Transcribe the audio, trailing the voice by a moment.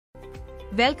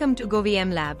Welcome to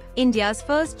GOVMLAB, India's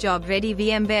first job-ready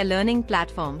VMware learning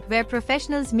platform where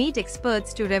professionals meet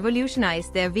experts to revolutionize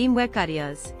their VMware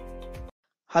careers.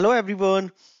 Hello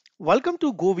everyone, welcome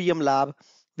to GOVMLAB,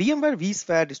 VMware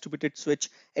vSphere Distributed Switch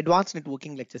Advanced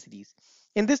Networking Lecture Series.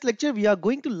 In this lecture, we are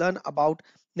going to learn about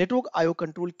network I/O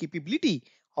control capability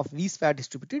of vSphere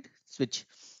Distributed Switch.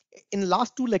 In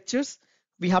last two lectures,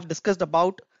 we have discussed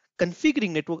about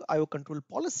configuring network I/O control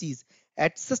policies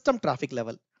at system traffic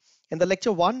level. In the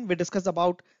lecture 1, we discussed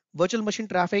about virtual machine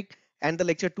traffic, and the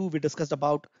lecture 2, we discussed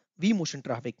about vMotion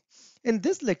traffic. In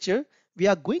this lecture, we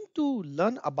are going to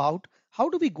learn about how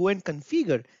do we go and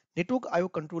configure network I/O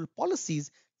control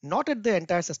policies not at the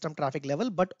entire system traffic level,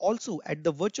 but also at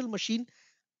the virtual machine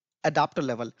adapter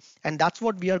level. And that's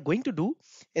what we are going to do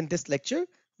in this lecture,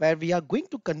 where we are going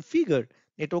to configure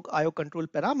network I/O control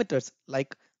parameters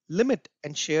like limit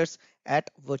and shares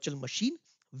at virtual machine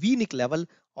vNIC level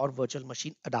or virtual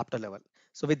machine adapter level.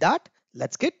 So with that,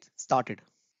 let's get started.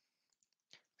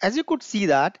 As you could see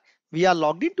that we are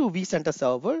logged into vCenter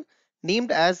server named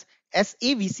as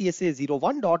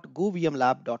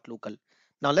savcsa01.govmlab.local.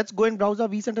 Now let's go and browse our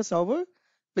vCenter server.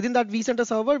 Within that vCenter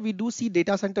server, we do see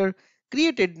data center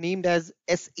created named as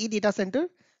SA data center.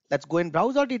 Let's go and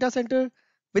browse our data center.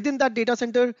 Within that data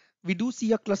center, we do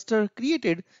see a cluster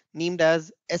created named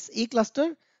as SA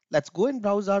cluster. Let's go and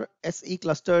browse our SA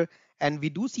cluster, and we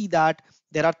do see that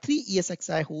there are 3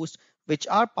 ESXi hosts which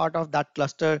are part of that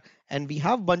cluster, and we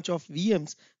have bunch of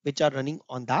VMs which are running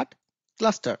on that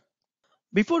cluster.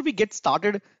 Before we get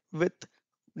started with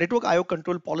network I/O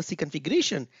control policy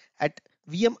configuration at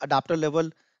VM adapter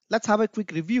level, let's have a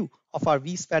quick review of our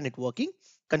vSphere networking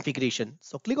configuration.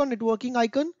 So click on networking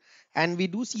icon, and we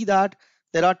do see that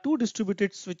there are 2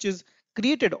 distributed switches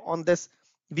created on this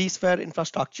vSphere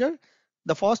infrastructure.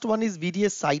 The first one is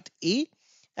VDS site A,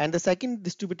 and the second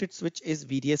distributed switch is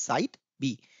VDS site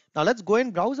B. Now let's go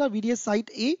and browse our VDS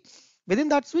site A. Within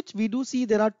that switch, we do see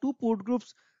there are 2 port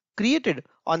groups created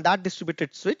on that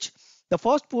distributed switch. The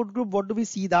first port group, what do we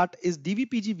see, that is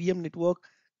DVPG VM network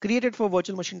created for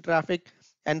virtual machine traffic,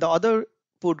 and the other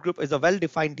port group is a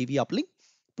well-defined DV uplink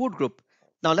port group.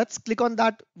 Now let's click on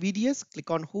that VDS, click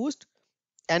on host,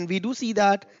 and we do see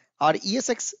that our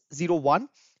ESX01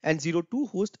 and 02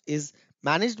 host is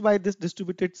managed by this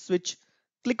distributed switch.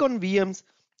 Click on VMs,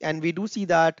 and we do see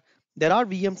that there are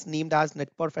VMs named as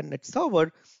NetPerf and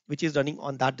NetServer, which is running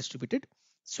on that distributed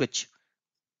switch.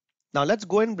 Now let's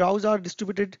go and browse our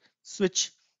distributed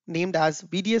switch named as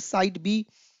VDS site B.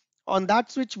 On that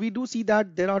switch, we do see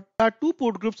that there are 2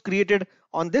 port groups created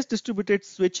on this distributed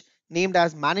switch named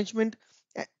as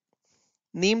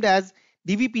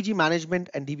DVPG management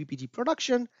and DVPG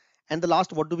production. And the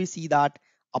last, what do we see, that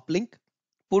uplink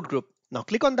port group. Now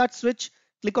click on that switch,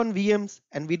 click on VMs,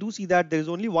 and we do see that there is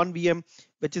only one VM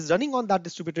which is running on that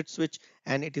distributed switch,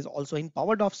 and it is also in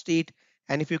powered off state.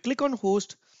 And if you click on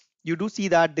host, you do see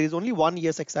that there is only one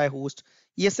ESXi host.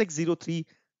 ESX03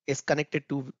 is connected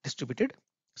to distributed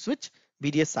switch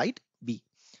VDS site B.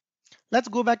 Let's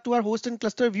go back to our host and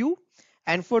cluster view,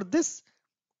 and for this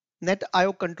net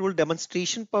I/O control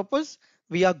demonstration purpose,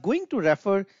 we are going to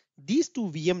refer these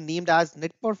 2 VM named as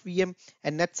NetPerf VM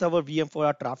and NetServer VM for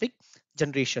our traffic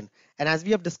generation. And as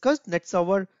we have discussed,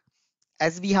 NetPerf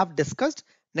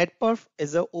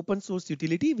is an open source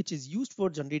utility which is used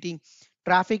for generating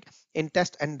traffic in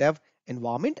test and dev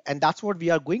environment, and that's what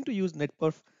we are going to use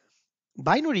NetPerf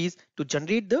binaries to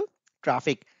generate the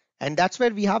traffic, and that's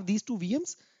where we have these 2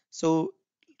 VMs. So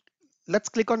let's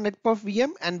click on NetPerf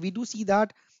VM, and we do see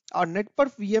that our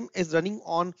NetPerf VM is running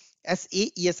on SA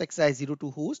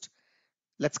ESXi02 host.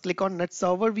 Let's click on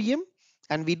NetServer VM,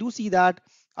 and we do see that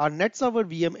our NetServer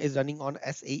VM is running on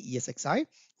SA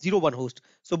ESXi01 host.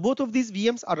 So both of these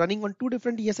VMs are running on 2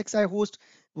 different ESXi hosts.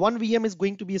 One VM is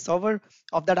going to be a server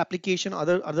of that application,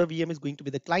 other VM is going to be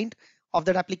the client of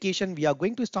that application. We are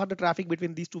going to start the traffic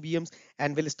between these 2 VMs,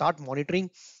 and we'll start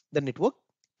monitoring the network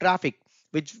traffic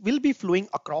which will be flowing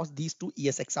across these 2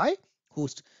 ESXi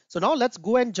host. So now let's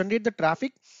go and generate the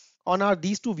traffic on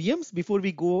these 2 VMs before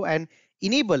we go and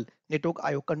enable network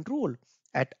I/O control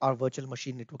at our virtual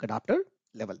machine network adapter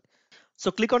level.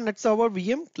 So click on NetServer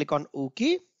VM, click on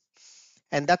OK,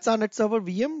 and that's our NetServer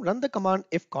VM. Run the command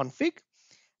ifconfig,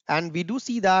 and we do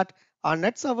see that our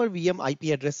NetServer VM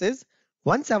IP address is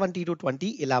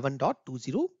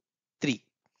 172.11.203.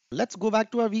 Let's go back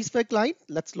to our vSphere client.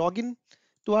 Let's log in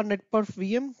to our NetPerf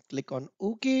VM, click on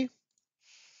OK.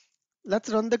 Let's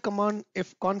run the command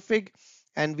ifconfig,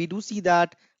 and we do see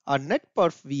that our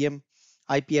NetPerf VM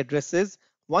IP address is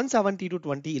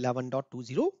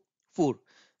 172.20.11.204.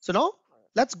 So now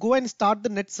let's go and start the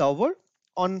net server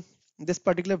on this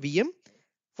particular VM.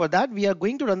 For that, we are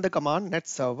going to run the command net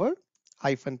server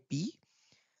 -p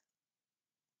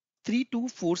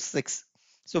 3246.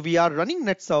 So we are running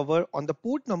net server on the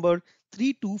port number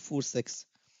 3246.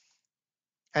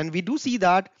 And we do see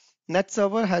that net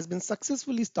server has been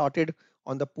successfully started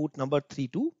on the port number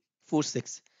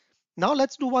 3246. Now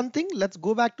let's do one thing. Let's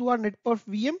go back to our netperf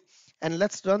VM and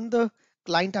let's run the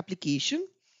client application.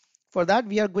 For that,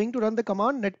 we are going to run the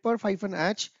command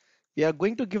netperf-h. We are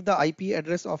going to give the IP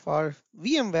address of our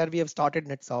VM where we have started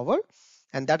net server,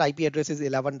 and that IP address is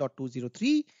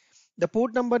 11.203. The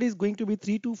port number is going to be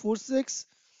 3246.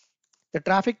 The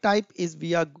traffic type is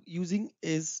we are using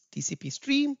is TCP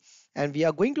stream, and we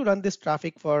are going to run this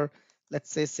traffic for,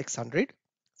 let's say, 600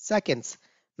 seconds.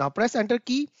 Now press enter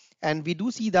key, and we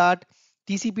do see that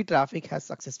TCP traffic has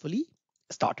successfully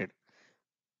started.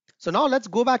 So now let's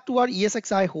go back to our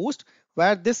ESXi host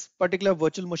where this particular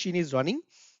virtual machine is running,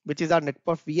 which is our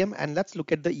netperf VM, and let's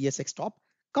look at the ESXTOP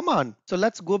command. So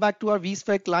let's go back to our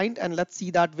vSphere client and let's see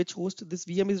that which host this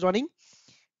VM is running.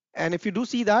 And if you do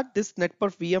see that this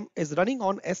netperf VM is running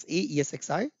on SA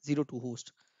ESXi 02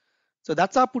 host. So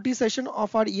that's our putty session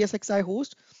of our ESXi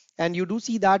host. And you do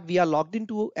see that we are logged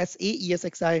into SA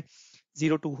ESXi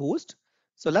 02 host.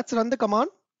 So let's run the command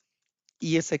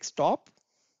ESXTOP.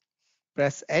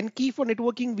 Press N key for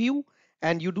networking view,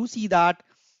 and you do see that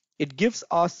it gives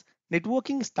us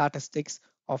networking statistics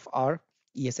of our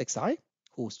ESXi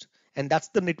host. And that's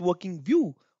the networking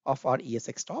view of our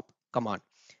ESXTOP command.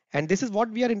 And this is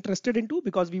what we are interested into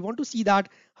because we want to see that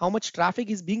how much traffic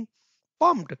is being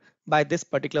pumped by this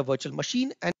particular virtual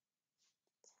machine. And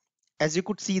as you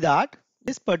could see that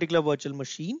this particular virtual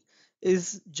machine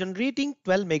is generating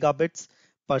 12 megabits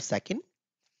per second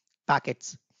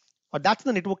packets, or that's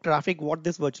the network traffic what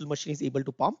this virtual machine is able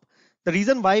to pump. The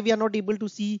reason why we are not able to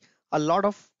see a lot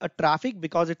of traffic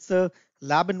because it's a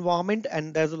lab environment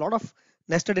and there's a lot of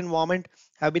nested environment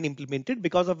have been implemented,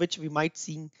 because of which we might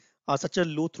see such a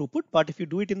low throughput. But if you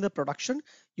do it in the production,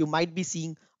 you might be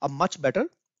seeing a much better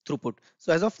throughput.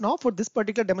 So as of now, for this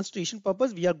particular demonstration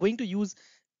purpose, we are going to use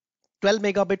 12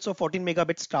 megabits or 14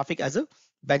 megabits traffic as a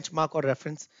benchmark or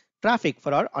reference traffic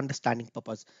for our understanding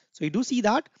purpose. So you do see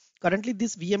that currently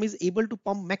this VM is able to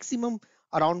pump maximum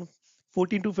around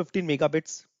 14 to 15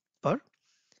 megabits per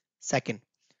second.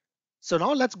 So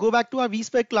now let's go back to our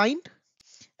vSphere client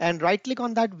and right click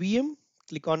on that VM,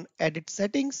 click on edit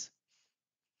settings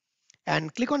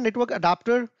and click on network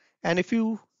adapter. And if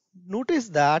you notice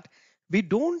that we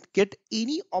don't get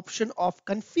any option of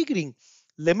configuring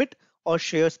limit or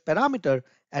shares parameter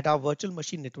at our virtual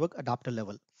machine network adapter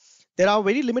level. There are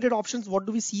very limited options. What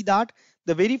do we see that?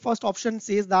 The very first option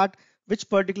says that which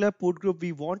particular port group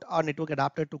we want our network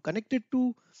adapter to connect it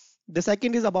to. The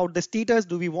second is about the status.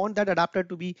 Do we want that adapter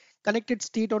to be connected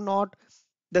state or not?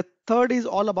 The third is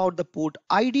all about the port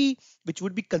ID, which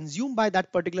would be consumed by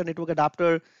that particular network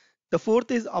adapter. The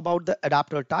fourth is about the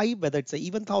adapter type, whether it's a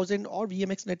E1000 or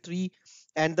VMXNet3.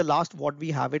 And the last what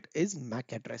we have it is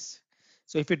MAC address.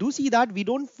 So if you do see that, we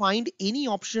don't find any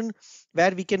option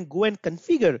where we can go and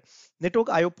configure network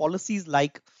IO policies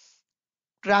like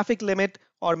traffic limit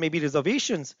or maybe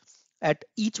reservations at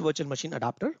each virtual machine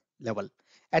adapter level.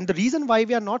 And the reason why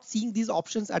we are not seeing these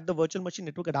options at the virtual machine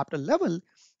network adapter level,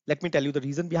 let me tell you the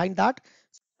reason behind that.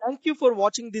 Thank you for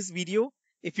watching this video.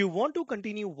 If you want to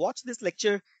continue watch this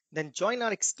lecture, then join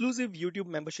our exclusive YouTube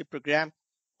membership program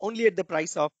only at the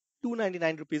price of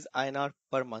 299 rupees INR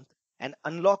per month and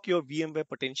unlock your VMware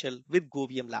potential with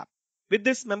GoVMLab. With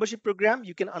this membership program,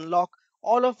 you can unlock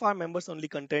all of our members only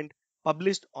content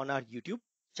published on our YouTube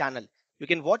channel. You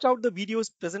can watch out the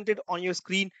videos presented on your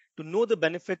screen to know the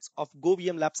benefits of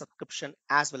GoVMLab subscription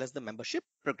as well as the membership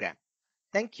program.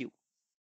 Thank you.